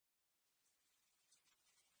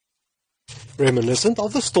Reminiscent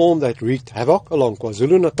of the storm that wreaked havoc along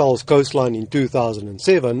KwaZulu-Natal's coastline in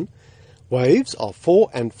 2007, waves of 4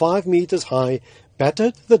 and 5 meters high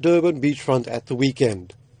battered the Durban beachfront at the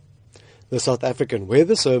weekend. The South African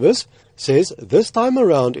Weather Service says this time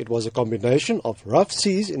around it was a combination of rough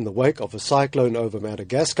seas in the wake of a cyclone over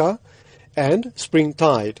Madagascar and spring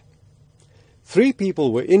tide. 3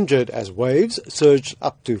 people were injured as waves surged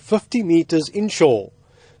up to 50 meters inshore,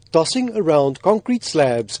 tossing around concrete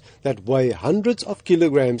slabs that weigh hundreds of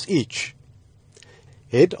kilograms each.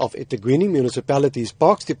 Head of eThekwini Municipality's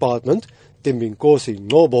Parks Department, Timbinkosi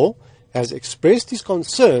Nobo, has expressed his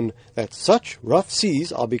concern that such rough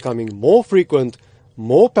seas are becoming more frequent,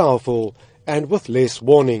 more powerful, and with less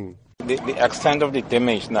warning. The extent of the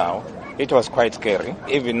damage now, it was quite scary.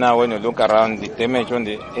 Even now when you look around, the damage on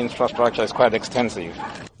the infrastructure is quite extensive.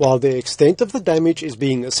 While the extent of the damage is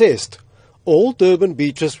being assessed, all Durban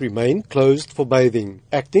beaches remain closed for bathing.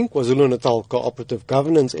 Acting KwaZulu-Natal Cooperative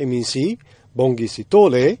Governance MEC, Bongi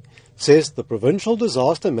Sitole, says the Provincial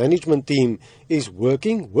Disaster Management Team is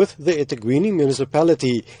working with the eThekwini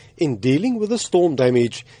Municipality in dealing with the storm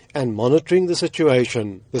damage and monitoring the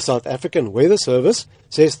situation. The South African Weather Service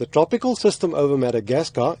says the tropical system over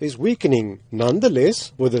Madagascar is weakening.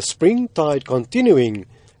 Nonetheless, with the spring tide continuing,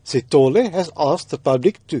 Sitole has asked the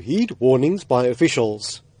public to heed warnings by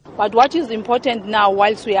officials. But what is important now,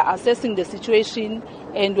 whilst we are assessing the situation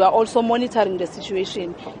and we are also monitoring the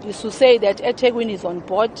situation, is to say that eThekwini is on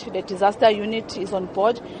board, the disaster unit is on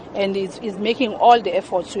board, and is making all the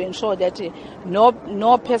efforts to ensure that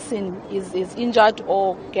no person is injured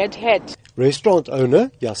or get hurt. Restaurant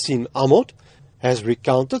owner Yasin Amot has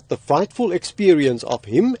recounted the frightful experience of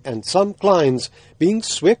him and some clients being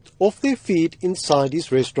swept off their feet inside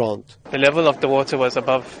his restaurant. The level of the water was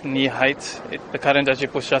above knee height. The current actually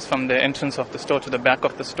pushed us from the entrance of the store to the back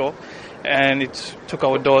of the store, and it took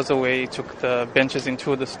our doors away, it took the benches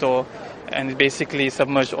into the store, and it basically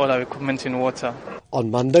submerged all our equipment in water. On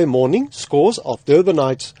Monday morning, scores of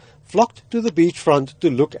Durbanites flocked to the beachfront to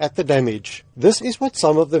look at the damage. This is what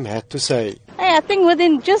some of them had to say. I think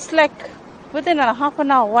within a half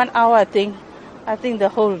an hour, 1 hour, I think the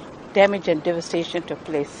whole damage and devastation took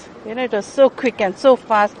place. It was so quick and so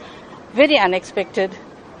fast, very unexpected,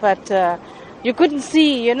 but you couldn't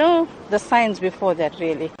see, the signs before that,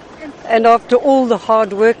 really. And after all the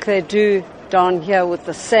hard work they do down here with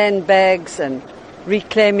the sandbags and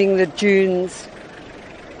reclaiming the dunes,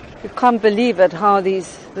 you can't believe it how the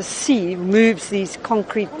sea moves these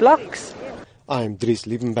concrete blocks. I'm Dries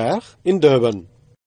Liebenberg in Durban.